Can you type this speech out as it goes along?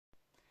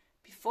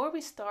before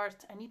we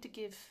start, I need to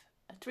give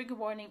a trigger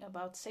warning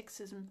about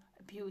sexism,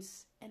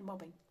 abuse, and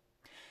mobbing.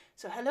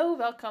 So, hello,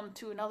 welcome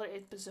to another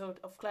episode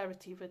of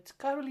Clarity with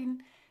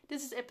Caroline.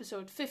 This is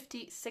episode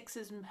 50.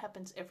 Sexism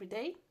happens every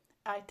day.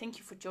 I thank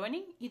you for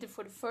joining, either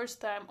for the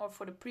first time or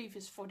for the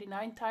previous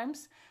 49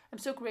 times. I'm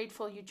so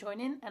grateful you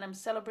join in, and I'm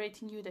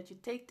celebrating you that you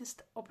take this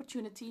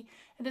opportunity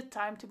and the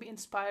time to be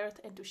inspired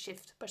and to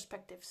shift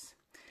perspectives.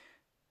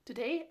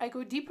 Today, I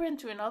go deeper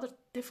into another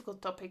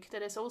difficult topic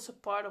that is also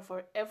part of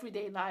our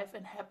everyday life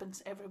and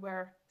happens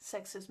everywhere: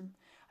 sexism.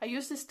 I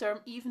use this term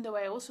even though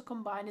I also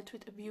combine it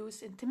with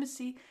abuse,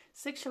 intimacy,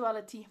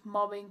 sexuality,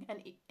 mobbing, and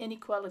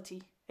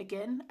inequality.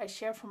 Again, I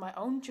share from my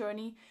own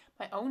journey,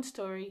 my own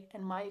story,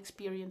 and my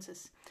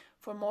experiences.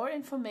 For more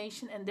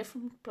information and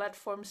different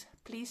platforms,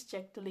 please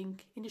check the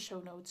link in the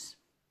show notes.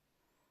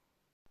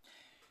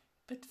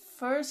 But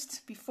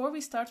first, before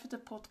we start with the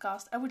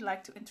podcast, I would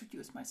like to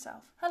introduce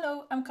myself.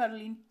 Hello, I'm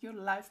Caroline, your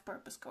life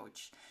purpose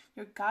coach,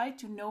 your guide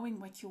to knowing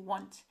what you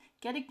want.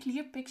 Get a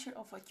clear picture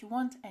of what you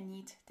want and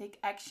need, take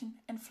action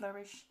and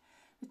flourish.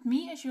 With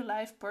me as your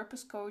life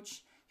purpose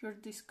coach, you'll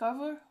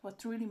discover what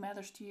truly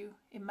matters to you.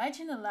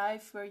 Imagine a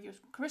life where you're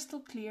crystal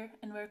clear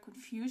and where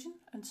confusion,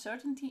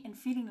 uncertainty and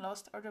feeling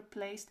lost are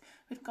replaced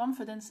with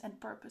confidence and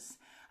purpose.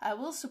 I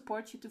will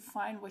support you to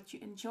find what you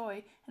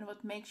enjoy and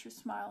what makes you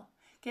smile.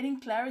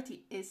 Getting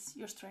clarity is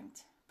your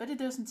strength, but it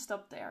doesn't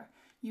stop there.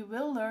 You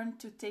will learn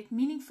to take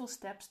meaningful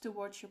steps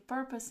towards your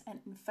purpose and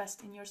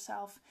invest in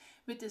yourself.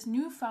 With this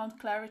newfound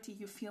clarity,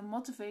 you feel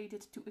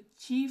motivated to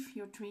achieve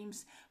your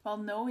dreams while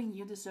knowing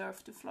you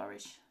deserve to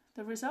flourish.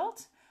 The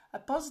result? A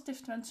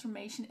positive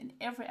transformation in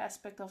every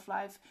aspect of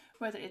life,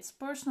 whether it's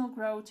personal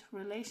growth,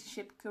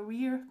 relationship,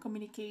 career,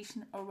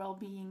 communication, or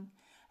well-being.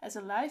 As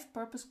a life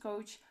purpose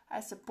coach, I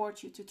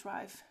support you to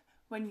thrive.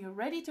 When you're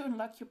ready to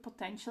unlock your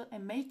potential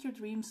and make your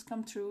dreams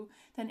come true,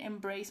 then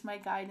embrace my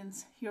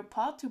guidance. Your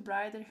path to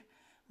brighter,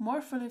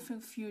 more fulfilling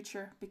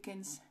future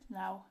begins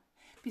now.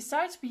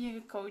 Besides being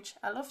a coach,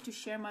 I love to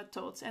share my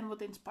thoughts and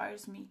what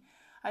inspires me.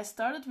 I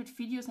started with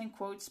videos and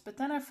quotes, but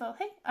then I felt,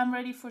 hey, I'm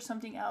ready for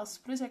something else,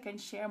 plus I can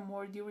share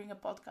more during a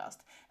podcast.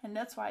 And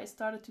that's why I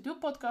started to do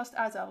podcasts,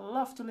 as I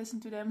love to listen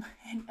to them,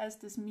 and as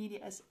this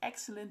media is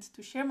excellent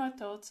to share my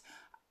thoughts,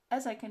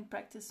 as I can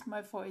practice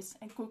my voice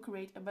and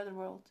co-create a better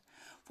world.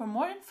 For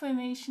more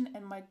information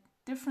and my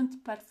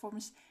different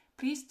platforms,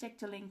 please check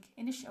the link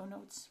in the show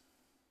notes.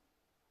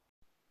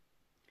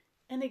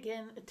 And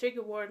again, a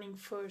trigger warning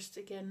first,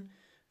 again,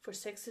 for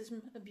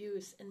sexism,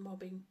 abuse and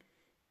mobbing.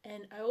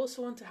 And I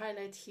also want to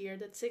highlight here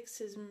that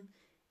sexism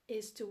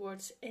is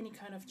towards any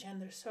kind of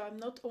gender. So I'm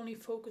not only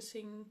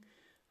focusing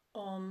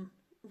on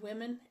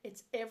women,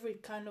 it's every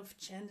kind of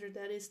gender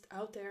that is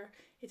out there.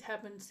 It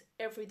happens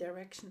every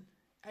direction.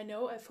 I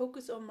know I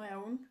focus on my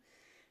own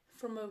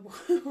from a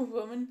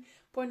woman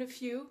point of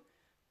view,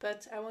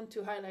 but I want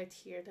to highlight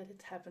here that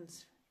it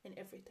happens in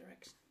every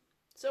direction.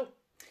 So,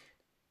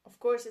 of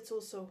course, it's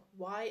also,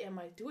 why am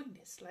I doing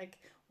this? Like,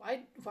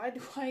 why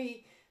do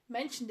I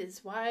mention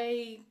this?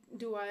 Why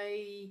do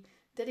I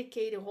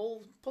dedicate a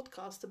whole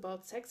podcast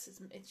about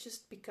sexism? It's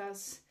just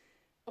because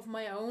of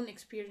my own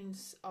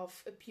experience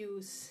of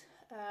abuse,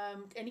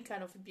 any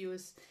kind of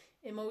abuse,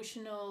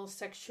 emotional,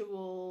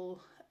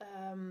 sexual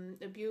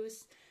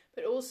abuse,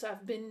 but also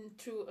I've been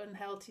through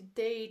unhealthy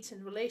dates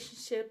and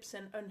relationships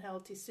and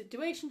unhealthy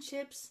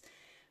situationships.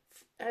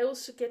 I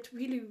also get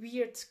really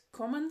weird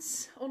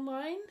comments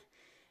online,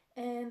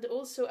 and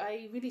also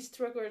I really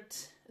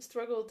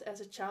struggled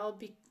as a child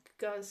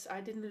because I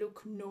didn't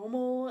look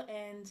normal,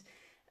 and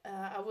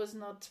I was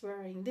not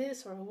wearing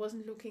this, or I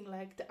wasn't looking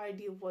like the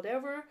ideal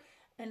whatever.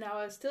 And now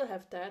I still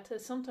have that.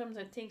 Sometimes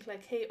I think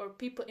like, hey, are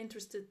people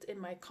interested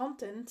in my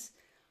content?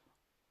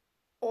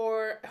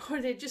 Or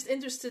are they just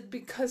interested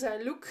because I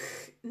look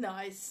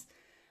nice?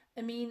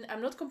 I mean,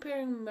 I'm not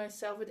comparing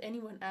myself with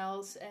anyone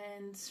else.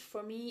 And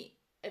for me,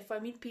 if I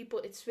meet people,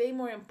 it's way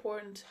more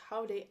important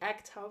how they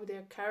act, how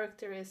their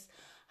character is,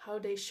 how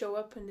they show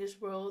up in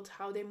this world,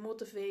 how they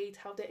motivate,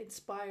 how they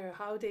inspire,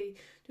 how they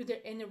do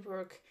their inner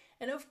work.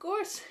 And of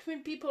course,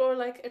 when people are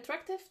like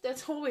attractive,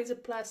 that's always a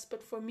plus.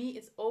 But for me,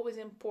 it's always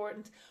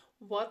important,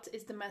 what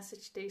is the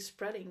message they're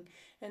spreading?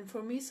 And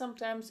for me,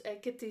 sometimes I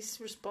get these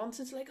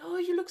responses like, oh,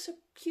 you look so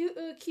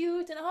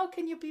cute, and how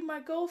can you be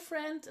my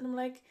girlfriend? And I'm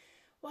like,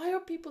 why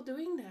are people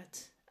doing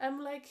that?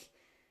 I'm like,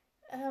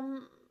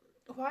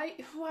 why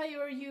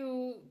are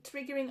you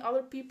triggering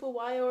other people?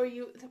 Why are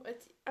you,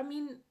 I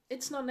mean,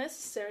 it's not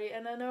necessary.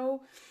 And I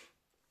know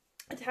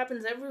it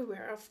happens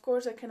everywhere. Of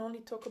course, I can only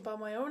talk about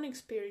my own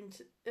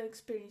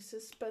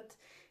experiences, but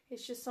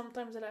it's just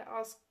sometimes that I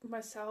ask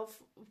myself,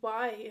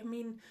 why? I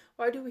mean,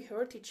 why do we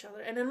hurt each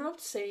other? And I'm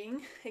not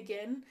saying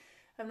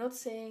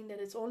that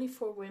it's only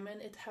for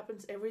women. It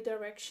happens every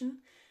direction.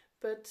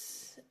 But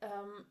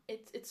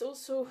it's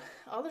also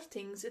other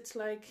things. It's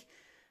like,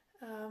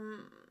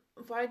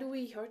 why do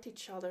we hurt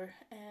each other?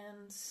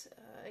 And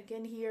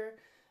again here,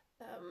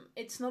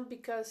 it's not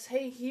because,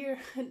 hey, here,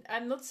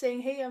 I'm not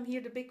saying, hey, I'm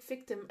here the big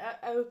victim.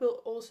 I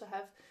will also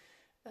have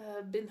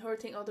been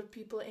hurting other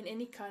people in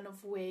any kind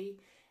of way.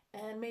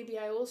 And maybe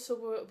I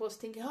also was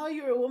thinking, oh,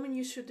 you're a woman,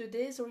 you should do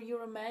this, or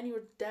you're a man,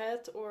 you're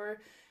that,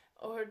 or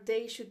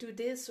they should do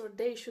this, or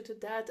they should do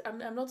that.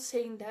 I'm not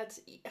saying that.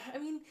 I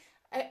mean,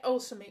 I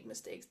also make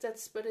mistakes.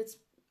 But it's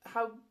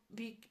how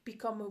we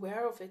become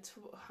aware of it,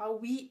 how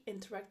we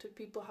interact with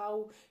people,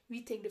 how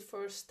we take the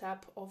first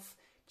step of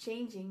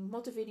changing,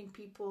 motivating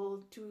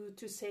people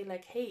to say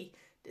like, hey,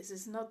 this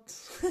is not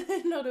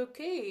not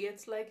okay.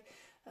 It's like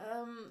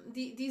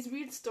these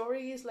weird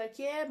stories like,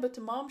 yeah, but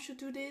the mom should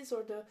do this,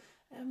 or the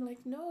I'm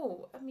like,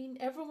 no. I mean,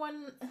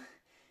 everyone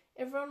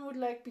would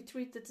like be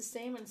treated the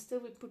same, and still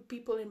we put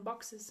people in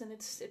boxes, and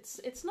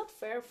it's not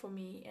fair for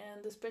me.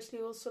 And especially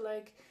also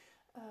like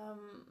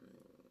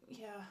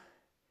yeah,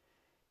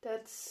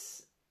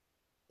 that's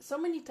so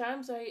many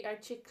times I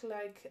check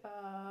like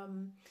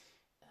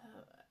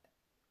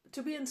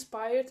to be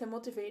inspired and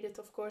motivated.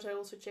 Of course, I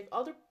also check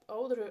other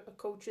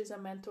coaches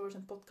and mentors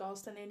and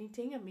podcasts and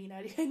anything. I mean,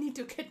 I need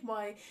to get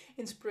my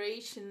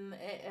inspiration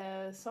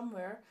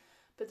somewhere.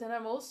 But then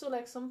I'm also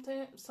like,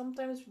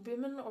 sometimes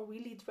women are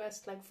really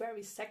dressed like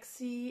very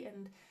sexy,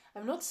 and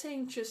I'm not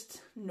saying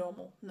just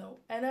normal, no.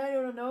 And I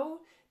don't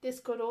know, this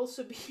could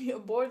also be a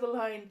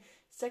borderline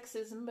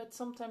sexism, but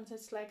sometimes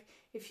it's like,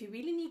 if you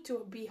really need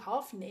to be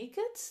half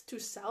naked to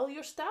sell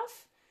your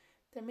stuff,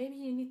 then maybe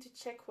you need to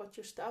check what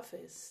your stuff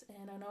is.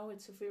 And I know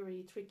it's a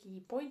very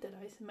tricky point that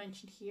I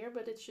mentioned here,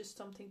 but it's just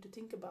something to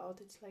think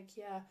about. It's like,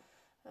 yeah,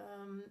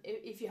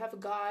 if you have a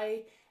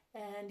guy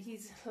and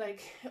he's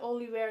like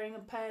only wearing a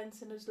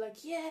pants, and it's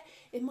like, yeah,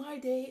 in my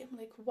day, I'm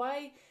like,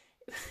 why?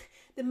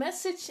 The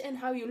message and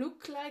how you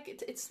look like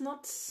it's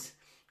not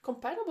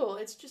compatible.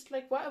 It's just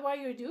like, why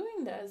you're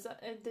doing this?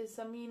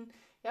 I mean,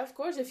 yeah, of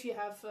course, if you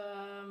have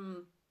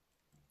a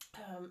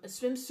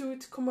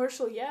swimsuit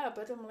commercial, yeah,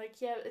 but I'm like,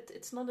 yeah,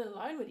 it's not in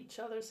line with each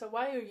other, so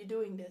why are you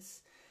doing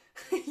this?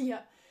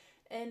 Yeah.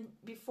 And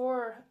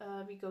before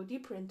we go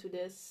deeper into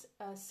this,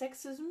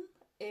 sexism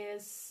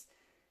is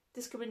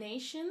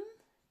discrimination,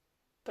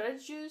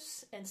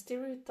 prejudice, and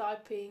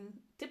stereotyping,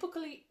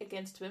 typically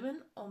against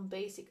women on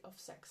basic of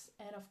sex.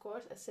 And of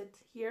course, as said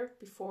here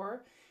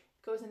before,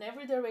 it goes in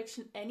every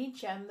direction, any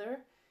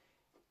gender,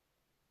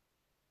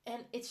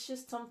 and it's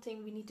just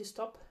something we need to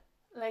stop.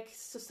 Like,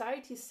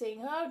 society is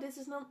saying, oh, this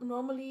is not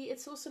normally.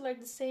 It's also like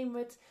the same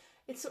with,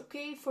 it's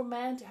okay for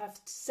men to have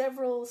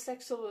several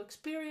sexual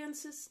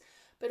experiences,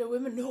 but a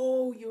woman,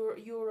 no, you're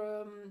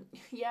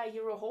yeah,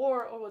 you're a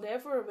whore or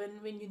whatever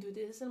when you do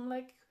this. And I'm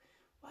like,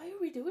 why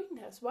are we doing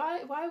this?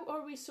 Why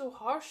are we so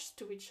harsh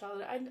to each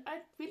other?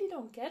 I really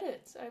don't get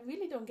it. I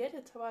really don't get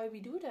it why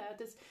we do that.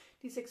 It's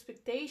these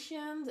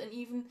expectations, and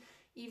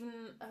even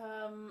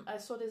I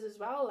saw this as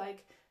well,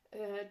 like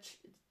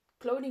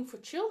clothing for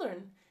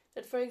children.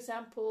 That, for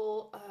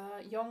example,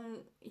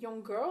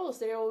 young girls,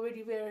 they're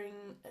already wearing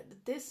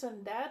this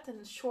and that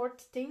and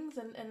short things,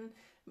 and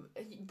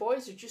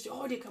boys are just,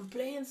 oh, they can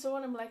play and so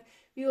on. I'm like,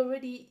 we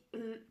already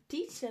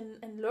teach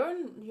and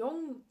learn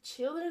young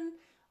children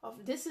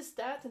of this is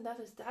that and that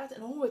is that,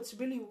 and oh, it's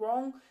really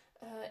wrong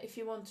if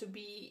you want to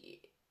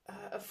be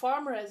a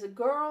farmer as a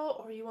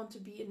girl, or you want to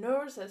be a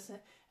nurse as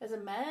a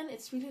man.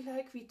 It's really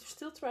like we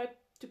still try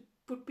to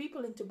put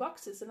people into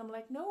boxes, and I'm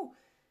like, no.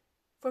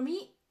 For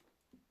me,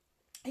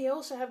 I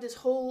also have this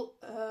whole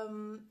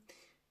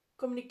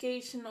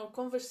communication or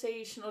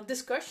conversation or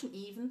discussion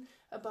even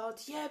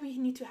about, yeah, we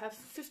need to have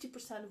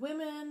 50%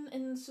 women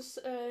in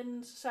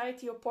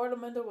society or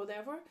parliament or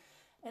whatever.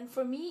 And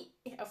for me,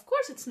 of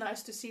course, it's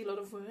nice to see a lot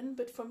of women,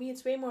 but for me,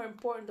 it's way more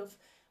important of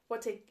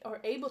what they are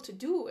able to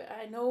do.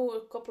 I know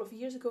a couple of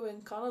years ago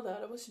in Canada,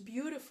 that was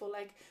beautiful.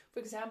 Like, for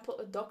example,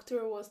 a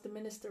doctor was the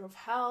Minister of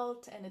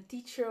Health, and a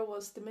teacher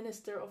was the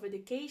Minister of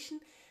Education.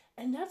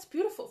 And that's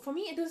beautiful. For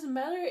me, it doesn't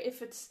matter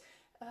if it's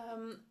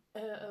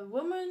a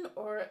woman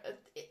or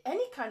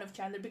any kind of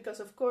gender, because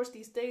of course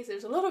these days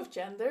there's a lot of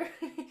gender.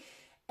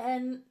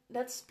 And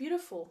that's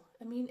beautiful.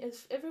 I mean,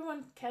 if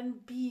everyone can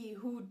be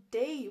who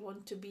they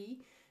want to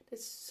be,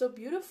 that's so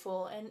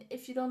beautiful. And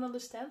if you don't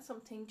understand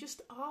something,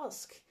 just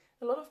ask.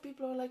 A lot of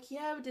people are like,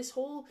 yeah, this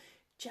whole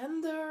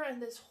gender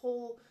and this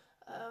whole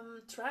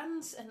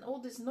trans and all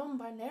this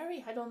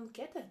non-binary, I don't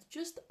get it.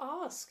 Just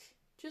ask.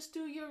 Just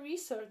do your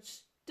research.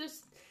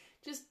 Just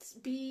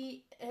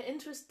be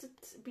interested,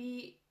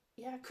 be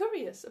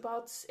curious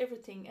about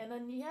everything. And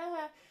then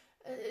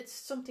it's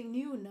something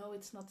new. No,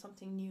 it's not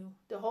something new.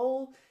 The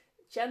whole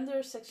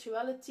gender,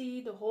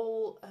 sexuality, the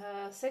whole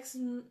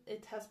sexism,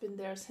 it has been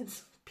there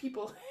since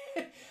people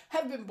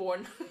have been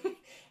born.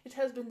 It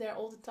has been there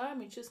all the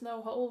time. It's just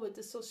now how with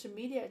the social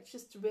media, it's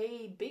just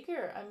way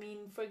bigger. I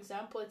mean, for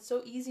example, it's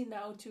so easy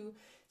now to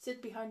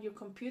sit behind your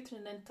computer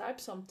and then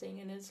type something,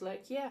 and it's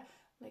like,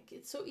 like,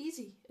 it's so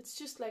easy. It's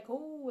just like,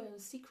 oh, a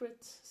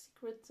secret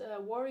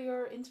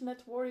warrior,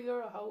 internet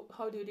warrior,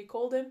 how do they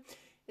call them?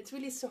 It's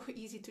really so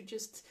easy to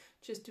just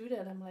do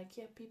that. I'm like,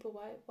 yeah, people,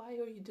 why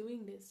are you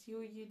doing this?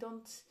 You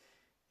don't,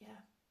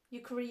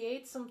 you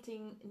create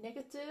something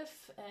negative,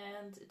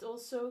 and I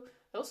also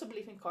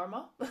believe in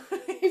karma.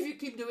 If you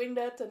keep doing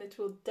that, then it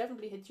will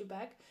definitely hit you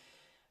back.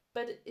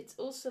 But it's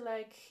also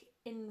like,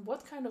 in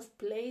what kind of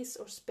place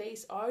or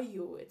space are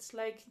you? It's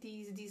like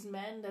these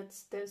men that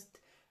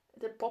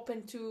pop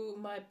into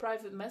my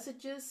private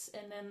messages,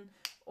 and then,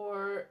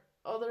 or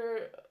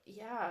other,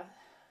 yeah,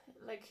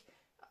 like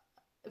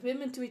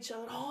women to each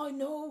other. Oh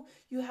no,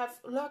 you have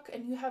luck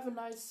and you have a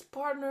nice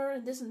partner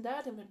and this and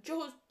that, and I'm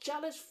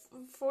jealous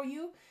for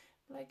you.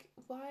 Like,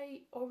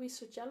 why are we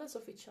so jealous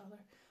of each other?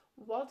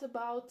 What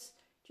about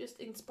just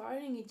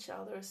inspiring each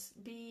other?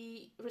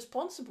 Be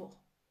responsible.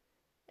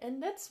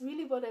 And that's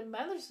really what it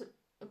matters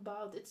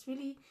about. It's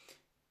really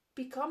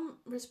become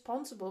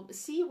responsible.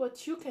 See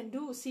what you can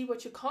do, see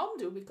what you can't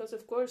do, because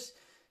of course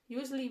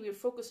usually we're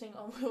focusing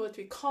on what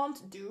we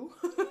can't do.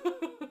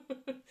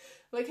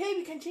 Like, hey,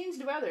 we can change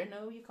the weather.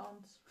 No, you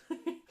can't.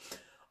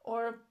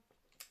 Or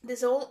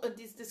this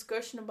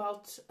discussion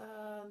about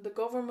the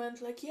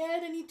government, like, yeah,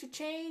 they need to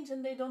change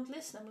and they don't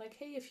listen. I'm like,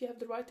 hey, if you have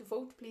the right to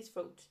vote, please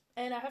vote.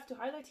 And I have to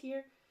highlight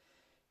here,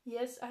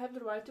 yes, I have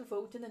the right to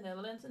vote in the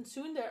Netherlands, and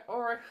soon there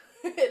are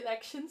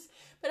elections,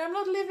 but I'm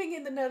not living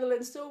in the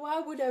Netherlands, so why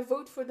would I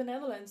vote for the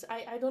Netherlands?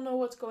 I don't know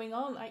what's going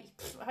on. I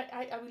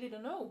really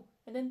don't know.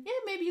 And then, yeah,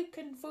 maybe you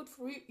can vote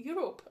for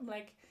Europe. I'm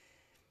like,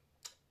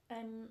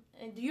 I'm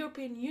in the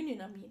European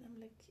Union. I'm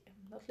like,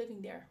 I'm not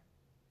living there,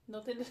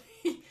 not in the.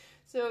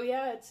 So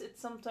yeah, it's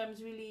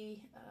sometimes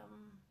really.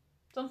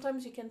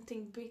 Sometimes you can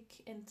think big,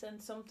 and then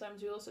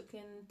sometimes you also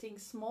can think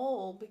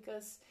small,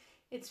 because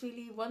it's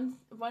really one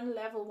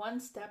level, one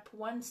step,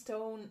 one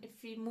stone.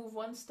 If you move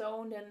one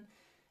stone, then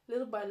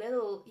little by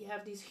little you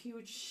have these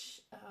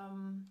huge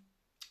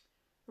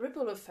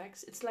ripple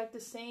effects. It's like the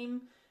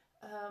same.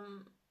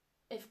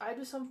 If I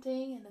do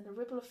something, and then the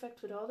ripple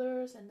effect with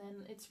others, and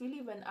then it's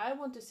really when I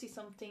want to see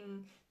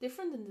something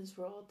different in this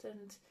world,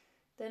 and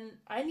then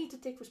I need to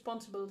take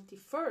responsibility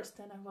first.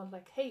 And I want,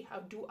 like, hey, how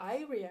do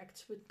I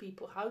react with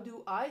people? How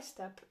do I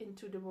step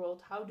into the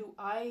world? How do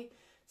I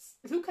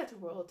look at the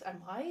world?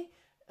 Am I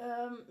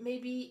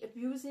maybe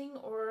abusing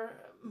or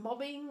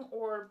mobbing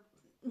or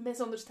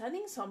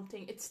misunderstanding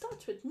something? It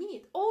starts with me.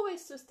 It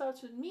always just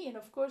starts with me. And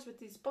of course, with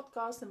these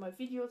podcasts and my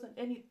videos and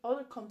any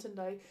other content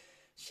I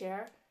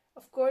share,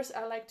 of course,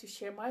 I like to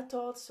share my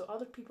thoughts so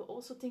other people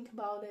also think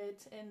about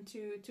it, and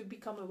to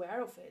become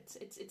aware of it.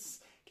 It's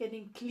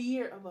getting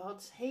clear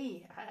about,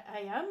 hey,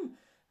 I am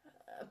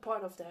a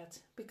part of that.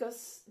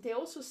 Because they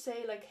also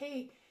say, like,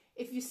 hey,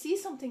 if you see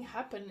something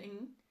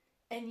happening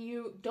and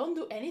you don't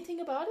do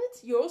anything about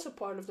it, you're also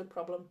part of the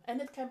problem. And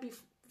it can be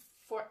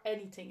for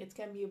anything. It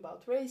can be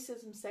about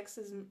racism,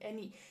 sexism,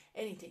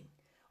 anything.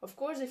 Of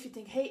course, if you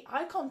think, hey,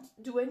 I can't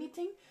do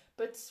anything,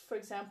 but for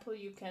example,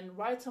 you can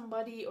write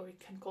somebody, or you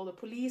can call the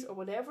police or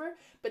whatever,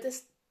 but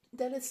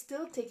that is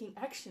still taking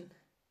action.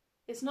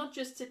 It's not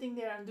just sitting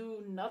there and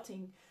do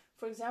nothing.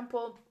 For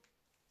example,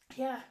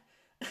 yeah,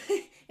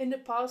 in the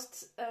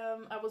past,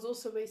 I was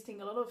also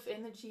wasting a lot of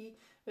energy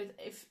with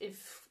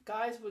if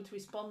guys would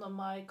respond on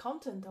my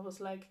content. I was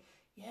like,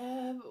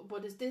 yeah,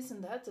 what is this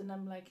and that? And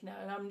I'm like, no,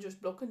 I'm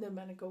just blocking them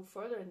and I go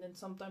further. And then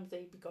sometimes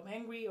they become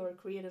angry or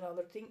create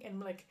another thing, and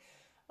I'm like,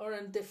 or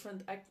a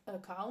different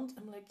account.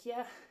 I'm like,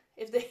 yeah,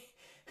 if they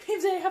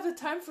have the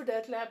time for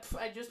that,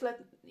 I just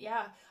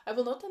I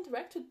will not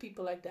interact with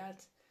people like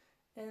that.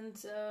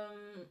 And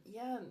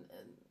yeah,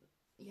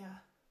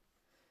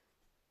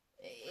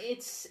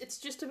 it's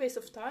just a waste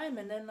of time.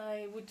 And then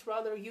I would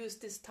rather use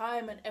this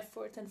time and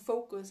effort and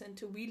focus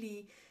into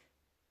really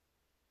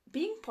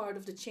being part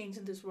of the change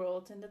in this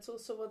world. And that's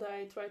also what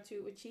I try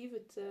to achieve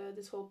with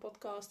this whole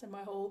podcast and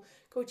my whole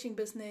coaching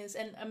business,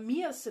 and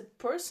me as a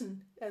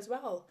person as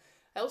well.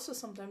 I also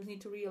sometimes need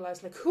to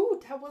realize, like,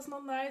 that was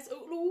not nice.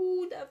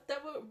 Oh,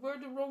 that were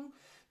the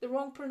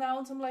wrong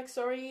pronounce. I'm like,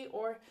 sorry.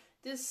 Or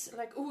this,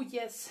 like, oh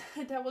yes,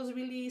 that was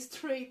really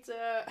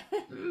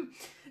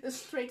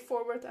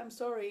straightforward. I'm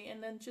sorry.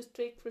 And then just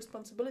take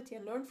responsibility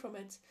and learn from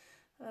it.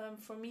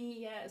 For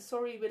me, yeah,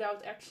 sorry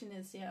without action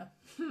is,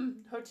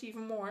 hurts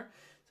even more.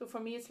 So for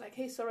me, it's like,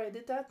 hey, sorry, I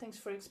did that. Thanks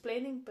for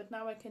explaining, but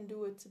now I can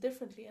do it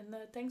differently. And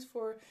thanks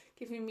for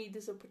giving me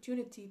this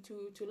opportunity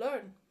to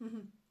learn.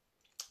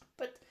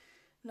 But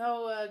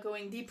now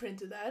going deeper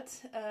into that,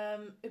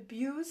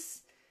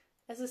 abuse,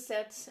 as I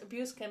said,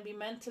 abuse can be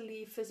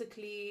mentally,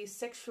 physically,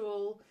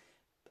 sexual,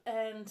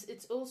 and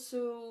it's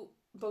also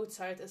both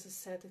sides, as I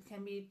said. It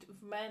can be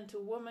man to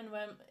woman,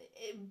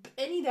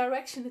 any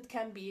direction it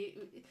can be.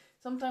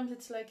 Sometimes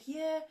it's like,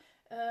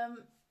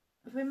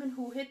 women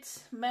who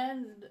hit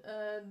men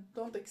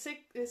don't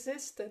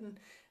exist, and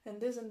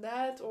this and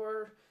that,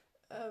 or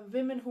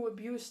women who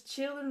abuse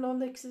children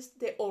don't exist.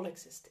 They all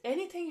exist.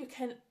 Anything you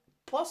can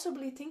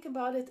possibly think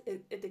about it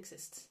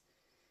exists.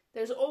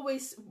 There's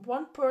always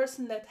one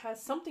person that has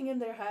something in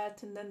their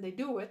head and then they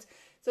do it.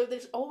 So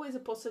there's always a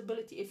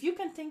possibility. If you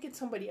can think it,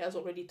 somebody else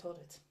already thought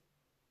it.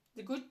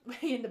 The good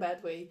way and the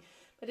bad way.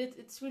 But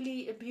it's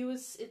really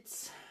abuse.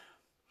 It's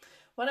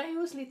what I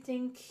usually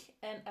think,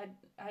 and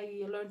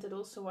I learned it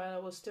also while I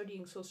was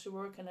studying social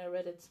work, and I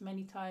read it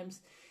many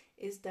times,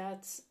 is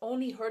that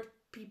only hurt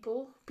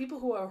people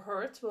who are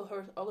hurt will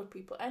hurt other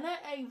people. And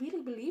I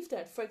really believe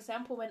that. For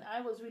example, when I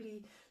was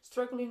really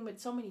struggling with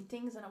so many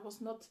things and I was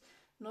not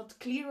not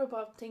clear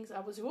about things, I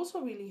was also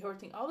really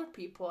hurting other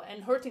people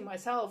and hurting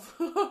myself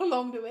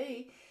along the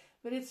way.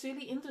 But it's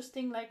really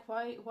interesting, like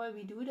why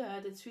we do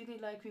that. It's really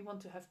like we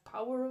want to have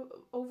power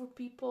over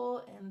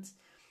people, and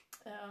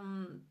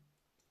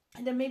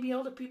then maybe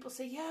other people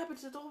say, yeah,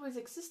 but it always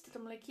existed.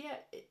 I'm like, yeah,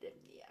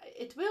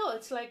 it will.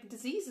 It's like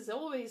diseases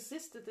always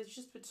existed. It's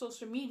just with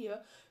social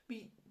media,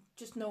 we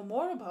just know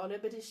more about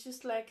it. But it's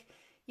just like,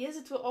 yes,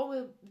 it will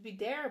always be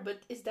there.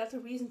 But is that a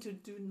reason to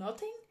do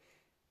nothing?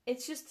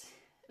 It's just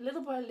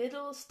little by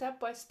little, step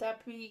by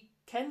step, we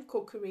can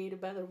co-create a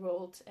better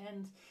world.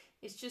 And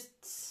it's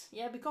just,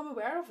 yeah, become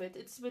aware of it.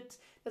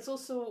 That's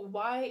also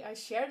why I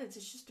shared it.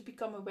 It's just to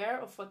become aware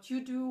of what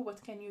you do,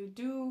 what can you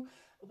do,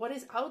 what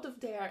is out of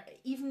there.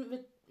 Even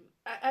with,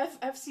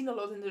 I've seen a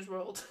lot in this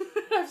world.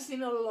 I've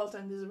seen a lot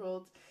in this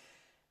world,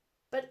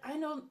 but I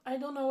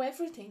don't know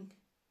everything.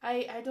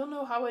 I don't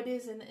know how it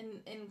is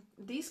in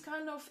these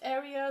kind of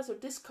areas, or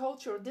this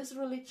culture, or this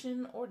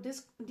religion, or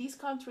these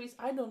countries.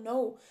 I don't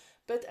know,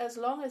 but as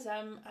long as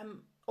I'm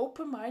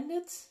open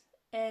minded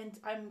and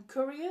I'm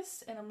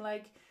curious, and I'm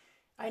like,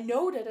 I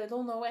know that I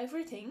don't know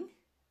everything,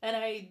 and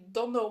I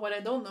don't know what I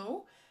don't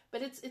know,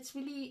 but it's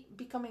really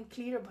becoming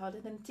clear about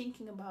it and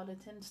thinking about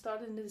it and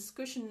starting the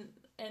discussion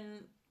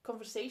and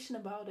conversation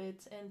about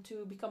it, and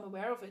to become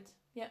aware of it.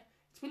 Yeah,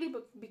 it's really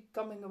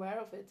becoming aware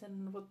of it,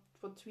 and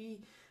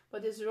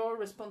what is your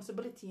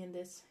responsibility in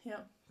this. Yeah,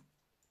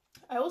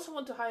 I also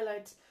want to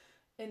highlight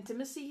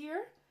intimacy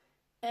here,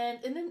 and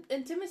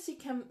intimacy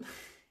can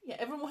yeah,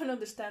 everyone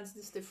understands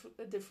this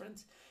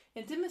difference.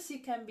 Intimacy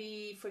can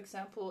be, for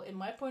example, in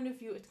my point of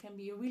view, it can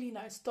be a really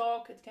nice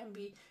talk. It can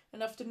be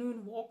an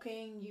afternoon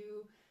walking.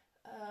 You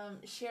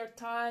share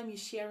time. You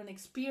share an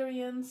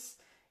experience.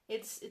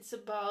 It's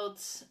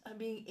about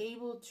being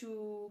able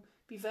to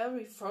be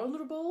very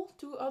vulnerable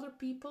to other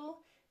people.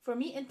 For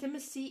me,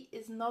 intimacy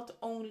is not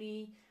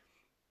only,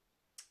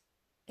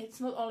 it's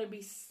not only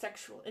be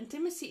sexual.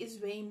 Intimacy is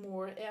way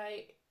more.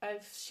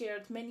 I've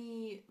shared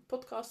many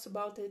podcasts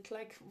about it,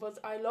 like what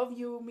I love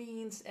you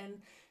means,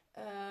 and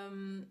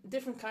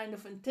different kind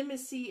of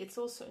intimacy. It's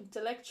also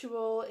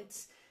intellectual.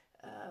 It's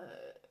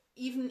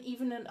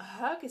even a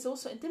hug is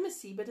also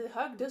intimacy, but a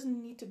hug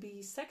doesn't need to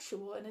be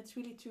sexual, and it's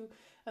really to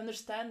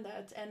understand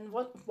that. And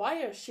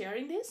why are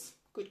sharing this?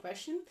 Good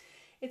question.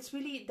 It's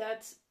really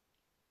that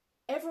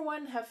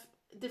everyone have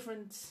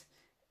different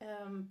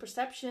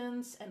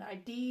perceptions and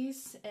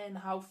ideas, and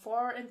how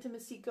far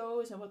intimacy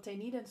goes, and what they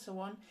need, and so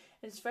on.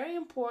 And it's very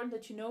important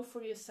that you know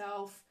for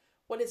yourself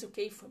what is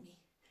okay for me.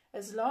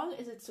 As long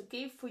as it's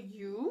okay for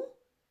you,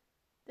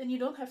 then you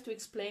don't have to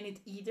explain it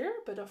either.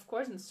 But of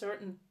course, in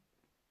certain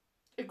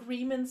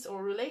agreements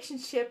or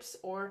relationships,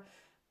 or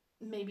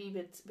maybe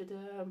with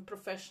a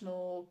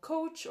professional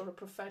coach or a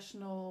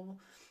professional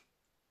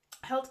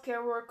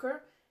healthcare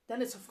worker,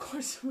 then it's of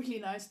course really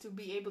nice to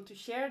be able to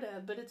share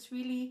that. But it's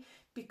really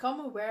become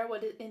aware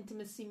what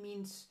intimacy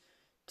means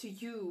to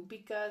you,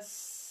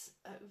 because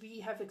we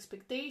have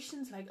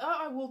expectations like, oh,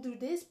 I will do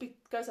this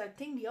because I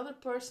think the other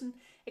person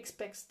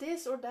expects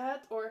this or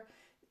that, or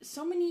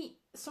so many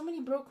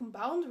broken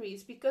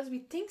boundaries because we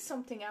think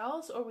something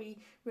else, or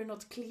we're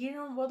not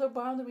clear on what our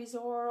boundaries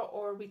are,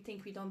 or we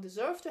think we don't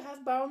deserve to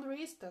have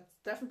boundaries. That's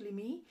definitely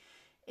me.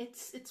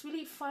 It's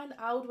really find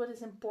out what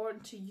is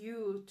important to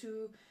you,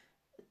 to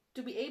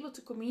be able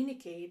to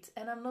communicate.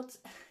 And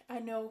I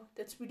know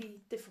that's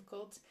really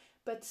difficult,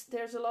 but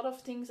there's a lot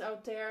of things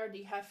out there.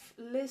 You have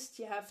lists,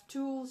 you have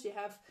tools, you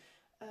have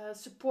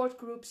support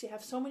groups, you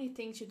have so many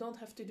things. You don't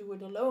have to do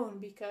it alone,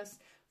 because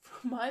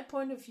from my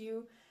point of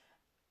view,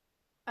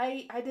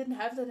 I didn't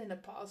have that in the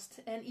past.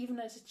 And even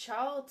as a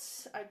child,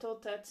 I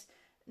thought that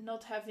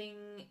not having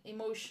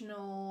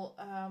emotional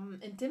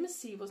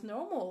intimacy was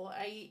normal.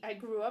 I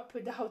grew up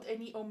without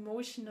any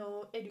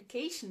emotional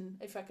education,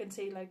 if I can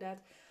say it like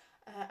that.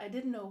 I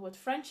didn't know what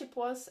friendship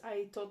was.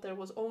 I thought there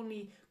was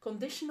only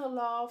conditional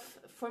love.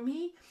 For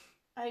me,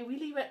 I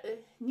really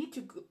need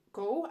to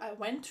go. I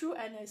went through,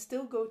 and I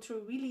still go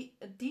through, really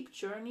a deep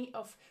journey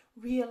of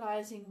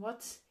realizing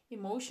what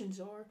emotions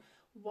are,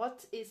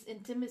 what is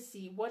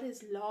intimacy, what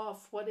is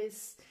love, what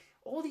is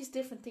all these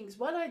different things.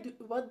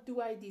 What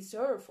do I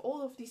deserve?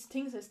 All of these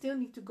things I still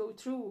need to go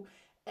through.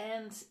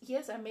 And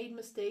yes, I made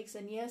mistakes,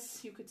 and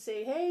yes, you could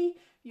say, hey,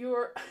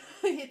 you're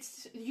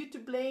it's you to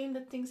blame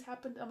that things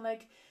happened. I'm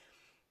like,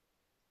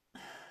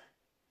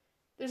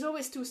 there's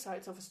always two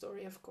sides of a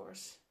story, of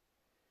course.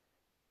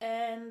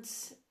 And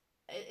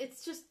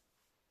it's just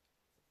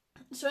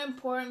so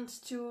important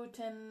to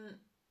then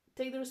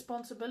take the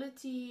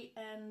responsibility,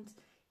 and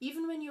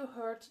even when you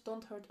hurt,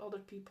 don't hurt other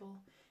people.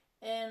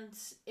 And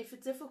if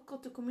it's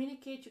difficult to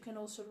communicate, you can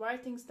also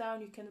write things down,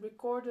 you can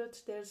record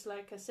it. There's,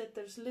 like I said,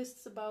 there's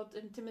lists about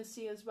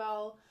intimacy as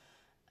well,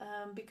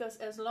 because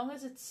as long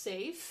as it's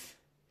safe,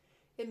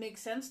 it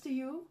makes sense to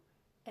you,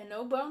 and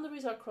no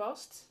boundaries are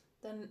crossed,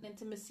 then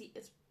intimacy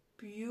is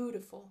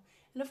beautiful.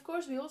 And of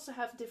course, we also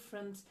have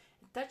different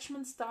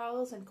attachment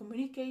styles and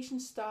communication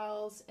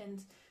styles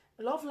and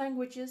love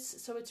languages.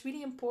 So it's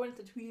really important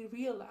that we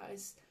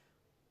realize,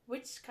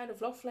 which kind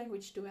of love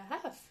language do I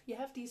have? You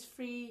have these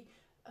three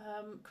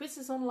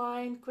quizzes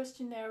online,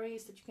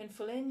 questionnaires that you can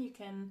fill in. You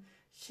can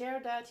share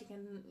that. You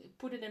can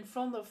put it in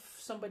front of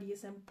somebody who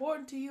is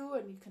important to you,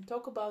 and you can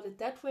talk about it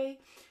that way.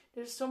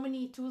 There's so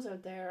many tools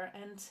out there,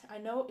 and I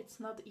know it's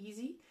not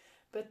easy,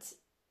 but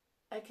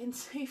I can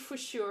say for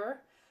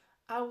sure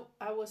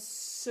I was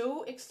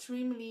so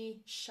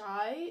extremely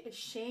shy,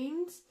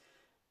 ashamed,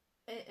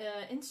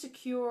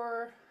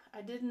 insecure.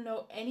 I didn't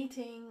know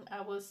anything.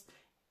 I was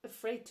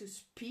afraid to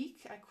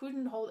speak. I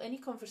couldn't hold any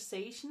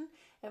conversation.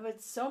 And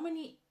with so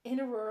many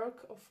inner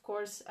work, of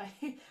course,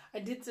 I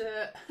did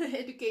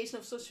education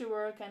of social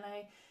work, and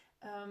I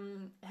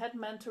had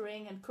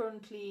mentoring, and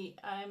currently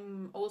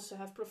I'm also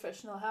have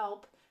professional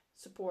help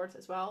support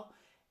as well.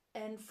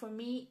 And for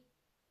me,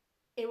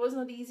 it was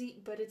not easy,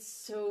 but it's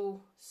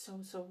so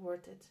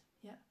worth it.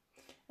 Yeah.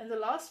 And the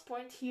last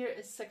point here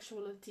is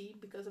sexuality,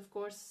 because of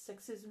course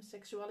sexism,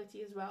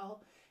 sexuality as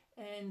well.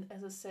 And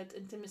as I said,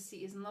 intimacy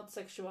is not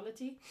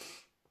sexuality,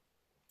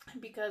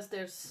 because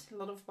there's a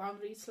lot of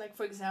boundaries. Like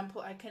for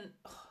example,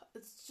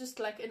 it's just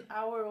like an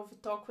hour of a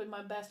talk with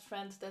my best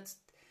friend. That's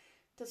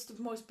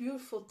the most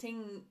beautiful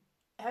thing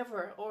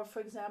ever. Or for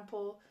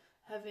example,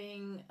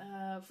 having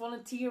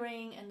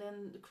volunteering and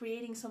then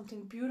creating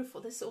something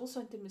beautiful. This is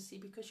also intimacy,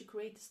 because you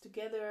create this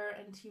together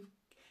and you have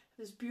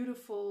this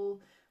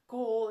beautiful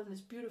goal and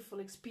this beautiful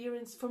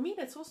experience. For me,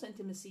 that's also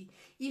intimacy.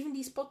 Even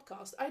these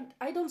podcasts,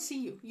 I don't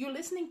see you. You're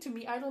listening to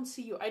me, I don't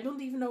see you. I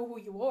don't even know who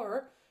you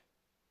are.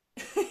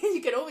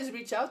 You can always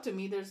reach out to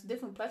me. There's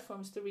different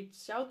platforms to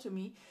reach out to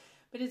me.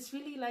 But it's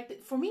really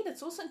like, for me,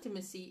 that's also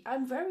intimacy.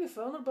 I'm very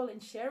vulnerable in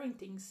sharing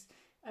things.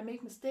 I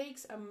make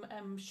mistakes.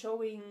 I'm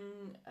showing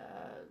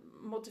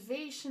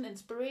motivation,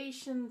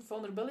 inspiration,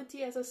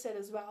 vulnerability, as I said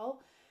as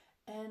well.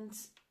 And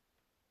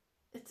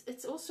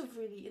it's also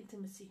really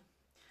intimacy.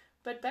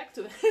 But back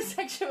to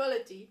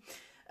sexuality.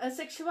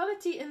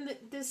 Sexuality in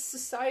this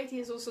society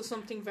is also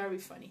something very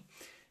funny.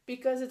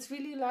 Because it's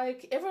really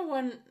like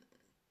everyone,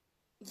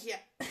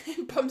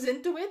 bumps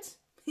into it.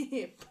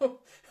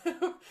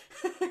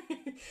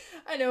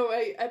 I know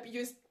I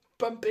used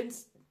bump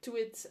into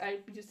it. I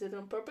used it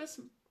on purpose.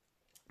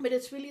 But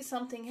it's really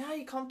something,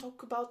 you can't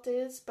talk about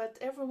this. But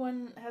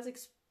everyone has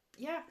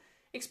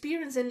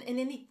experience in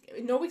any...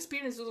 No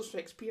experience is also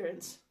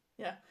experience.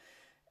 Yeah.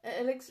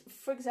 Like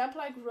for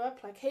example, I grew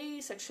up like,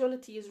 hey,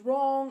 sexuality is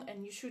wrong,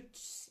 and it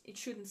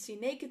shouldn't see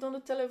naked on the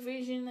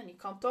television, and you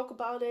can't talk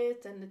about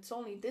it, and it's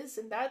only this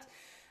and that.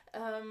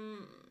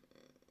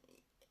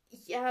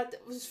 That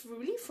was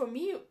really, for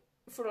me,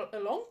 for a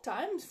long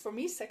time, for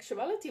me,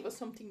 sexuality was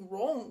something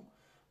wrong.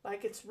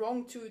 Like, it's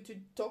wrong to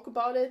talk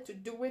about it, to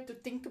do it, to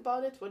think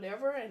about it,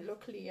 whatever. And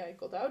luckily I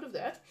got out of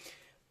that.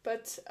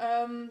 But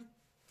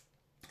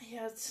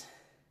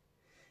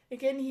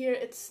again here,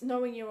 it's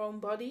knowing your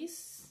own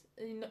bodies.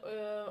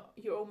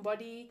 Your own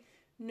body,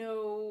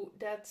 know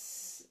that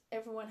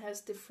everyone has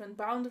different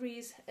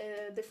boundaries,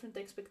 different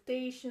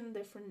expectations,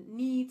 different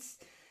needs.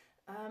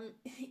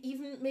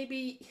 Even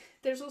maybe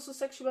there's also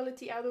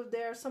sexuality out of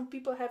there. Some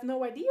people have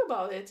no idea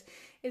about it.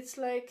 It's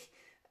like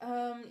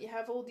you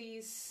have all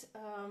these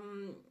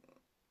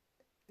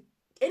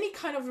any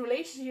kind of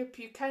relationship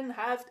you can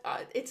have,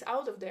 it's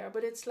out of there,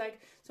 but it's like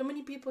so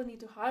many people need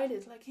to hide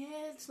it, like,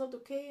 it's not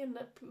okay, and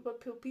that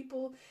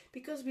people,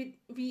 because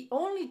we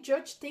only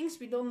judge things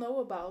we don't know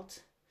about.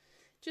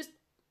 Just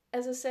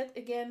as I said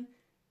again,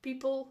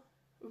 people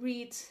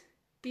read,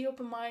 be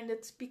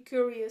open-minded, be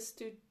curious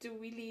to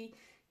really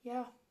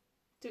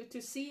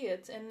to see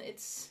it. And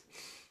it's,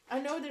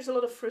 I know there's a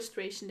lot of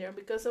frustration there,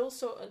 because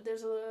also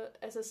there's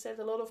as I said,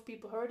 a lot of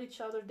people hurt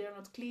each other, they're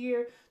not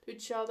clear to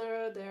each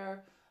other,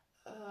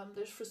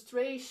 there's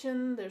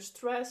frustration, there's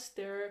stress,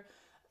 there's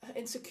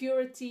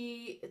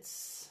insecurity,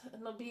 it's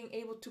not being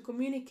able to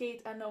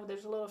communicate. I know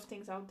there's a lot of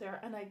things out there,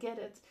 and I get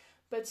it,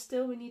 but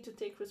still we need to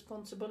take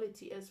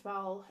responsibility as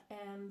well.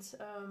 And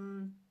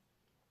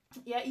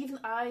even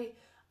I,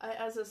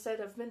 as I said,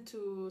 I've been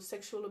to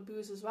sexual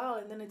abuse as well,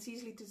 and then it's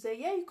easy to say,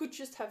 you could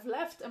just have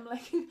left. I'm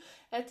like,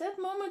 at that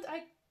moment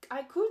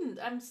I couldn't.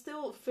 I'm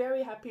still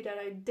very happy that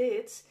I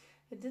did.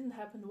 It didn't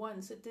happen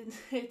once. It did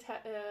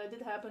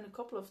happen a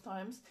couple of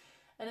times,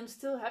 and I'm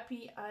still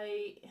happy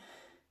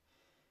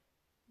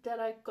that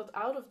I got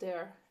out of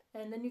there.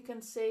 And then you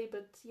can say,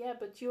 but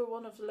you're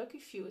one of the lucky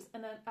few.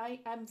 And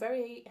I'm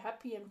very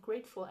happy and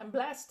grateful and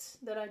blessed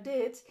that I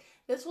did.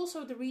 That's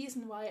also the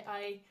reason why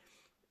I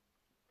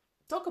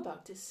talk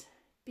about this,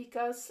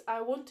 because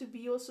I want to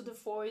be also the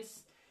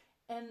voice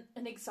and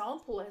an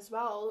example as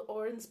well,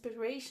 or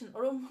inspiration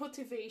or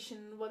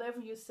motivation, whatever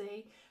you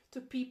say,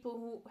 to people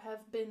who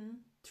have been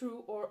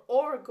through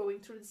or going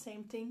through the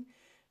same thing,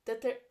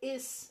 that there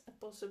is a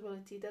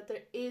possibility, that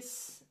there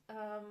is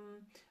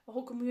a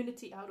whole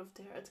community out of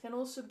there. It can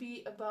also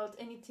be about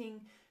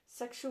anything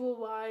sexual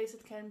wise,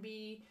 it can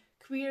be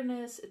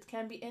queerness, it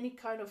can be any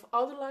kind of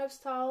other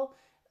lifestyle.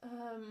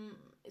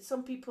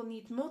 Some people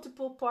need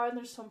multiple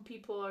partners, some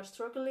people are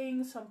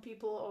struggling, some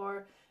people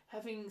are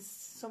having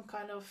some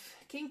kind of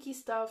kinky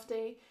stuff.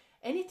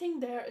 Anything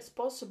there is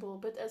possible,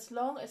 but as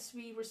long as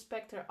we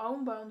respect our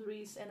own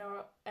boundaries and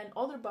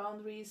other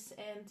boundaries,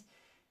 and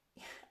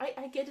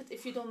I get it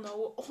if you don't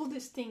know all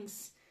these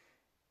things,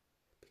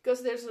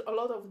 because there's a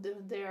lot of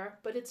them there,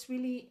 but it's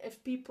really,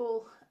 if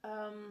people,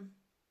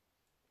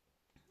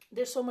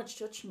 there's so much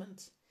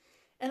judgment.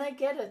 And I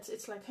get it.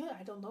 It's like, hey,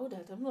 I don't know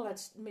that.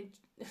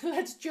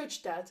 Let's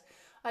judge that.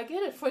 I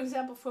get it. For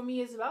example, for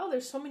me as well,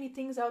 there's so many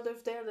things out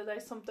of there that I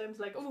sometimes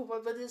like, oh,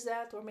 what is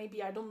that? Or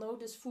maybe I don't know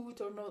this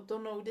food, or no,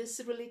 don't know this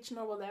religion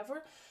or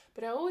whatever.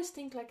 But I always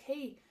think like,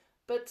 hey,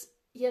 but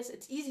yes,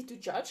 it's easy to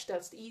judge.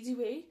 That's the easy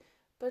way.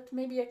 But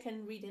maybe I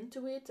can read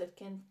into it. I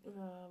can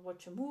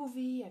watch a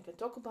movie. I can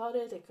talk about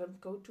it. I can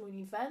go to an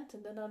event,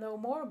 and then I know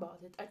more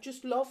about it. I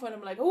just love when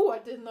I'm like, oh, I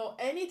didn't know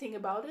anything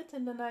about it,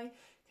 and then I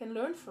can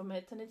learn from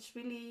it. And it's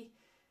really,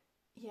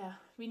 yeah,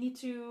 we need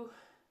to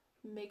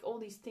make all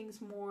these things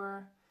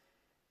more,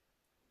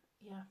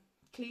 yeah,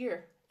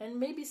 clear. And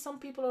maybe some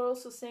people are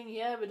also saying,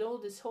 yeah, with all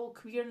this whole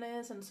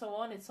queerness and so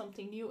on, it's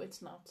something new.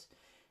 It's not.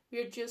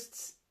 We're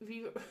just,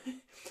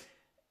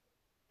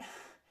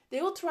 they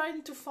all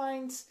trying to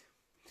find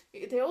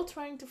they're all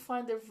trying to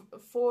find their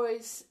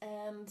voice,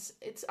 and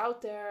it's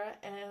out there.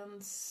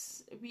 And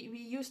we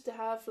used to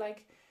have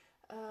like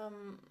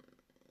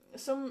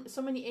so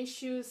many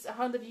issues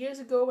 100 years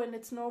ago, and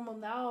it's normal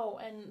now.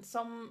 And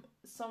some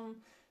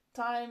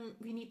time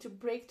we need to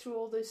break through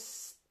all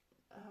this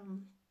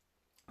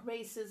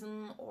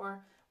racism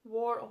or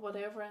war or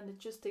whatever, and it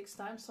just takes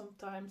time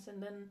sometimes.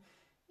 And then,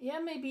 yeah,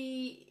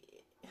 maybe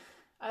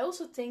I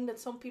also think that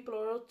some people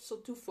are also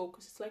too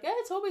focused. It's like,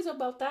 it's always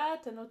about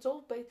that, and it's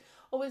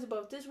always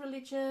about this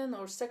religion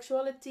or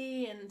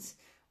sexuality. And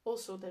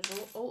also there's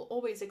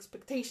always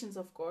expectations,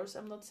 of course.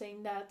 I'm not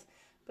saying that,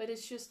 but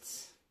it's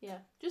just, yeah,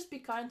 just be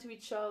kind to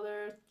each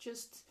other.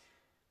 Just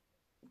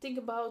think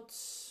about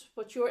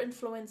what your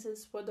influence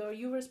is. What are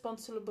you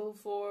responsible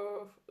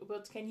for?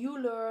 What can you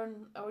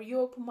learn? Are you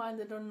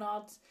open-minded or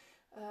not?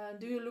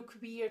 Do you look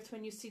weird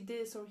when you see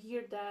this or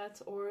hear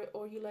that?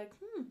 Or you like,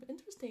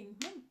 interesting.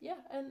 Yeah,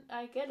 and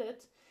I get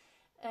it.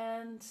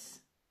 And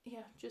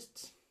yeah,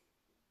 just,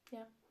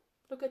 yeah,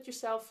 look at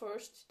yourself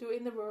first. Do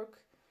inner work.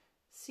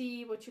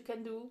 See what you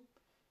can do.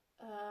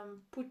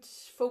 Put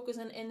focus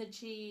and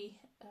energy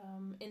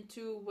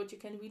into what you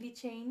can really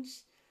change.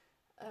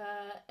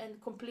 And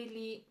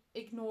completely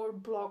ignore,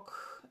 block,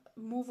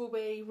 move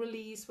away,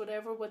 release,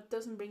 whatever, what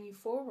doesn't bring you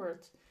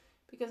forward.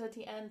 Because at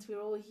the end, we're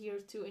all here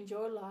to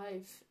enjoy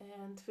life,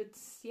 and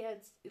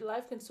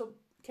life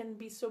can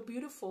be so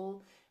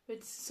beautiful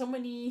with so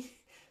many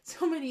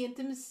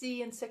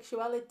intimacy and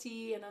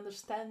sexuality and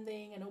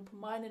understanding and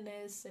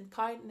open-mindedness and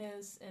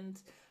kindness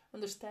and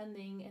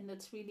understanding, and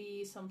that's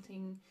really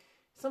something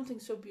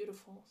so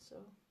beautiful. So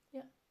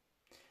yeah,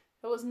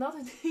 that was not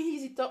an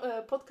easy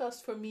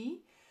podcast for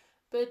me.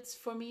 But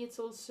for me, it's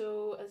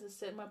also, as I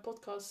said, my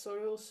podcasts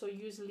are also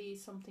usually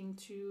something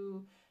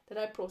that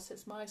I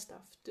process my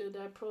stuff, that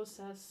I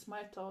process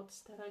my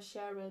thoughts, that I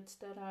share it,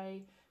 that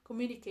I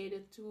communicate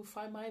it, to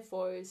find my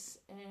voice,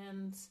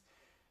 and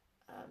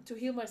to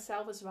heal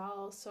myself as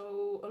well.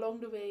 So along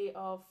the way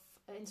of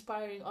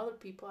inspiring other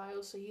people, I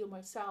also heal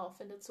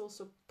myself. And that's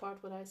also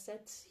part what I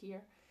said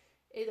here.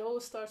 It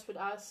always starts with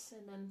us,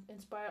 and then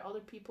inspire other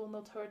people,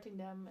 not hurting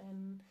them.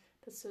 And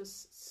that's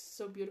just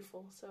so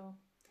beautiful. So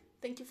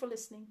thank you for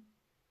listening.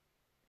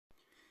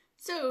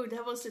 So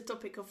that was the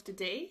topic of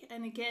today.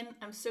 And again,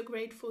 I'm so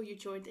grateful you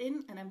joined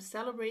in, and I'm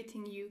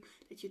celebrating you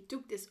that you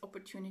took this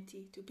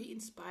opportunity to be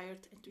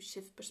inspired and to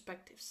shift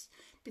perspectives.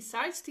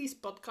 Besides these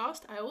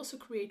podcasts, I also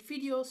create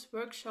videos,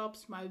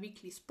 workshops, my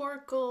weekly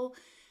sparkle,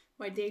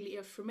 my daily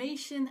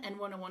affirmation, and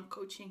one-on-one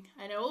coaching.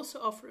 And I also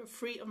offer a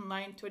free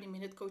online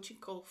 20-minute coaching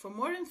call. For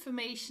more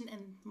information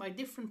and my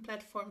different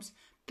platforms,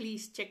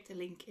 please check the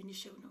link in the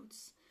show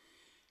notes.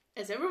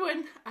 As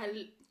everyone,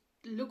 I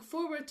look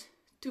forward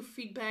to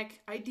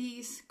feedback,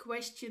 ideas,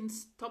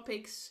 questions,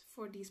 topics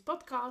for these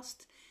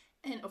podcasts.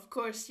 And of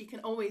course, you can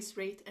always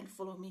rate and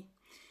follow me.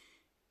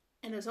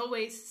 And as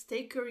always,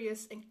 stay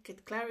curious and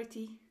get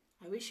clarity.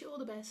 I wish you all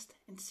the best,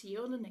 and see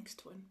you on the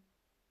next one.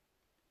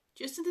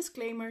 Just a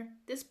disclaimer,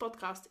 this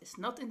podcast is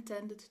not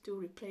intended to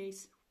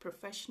replace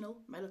professional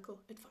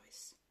medical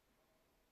advice.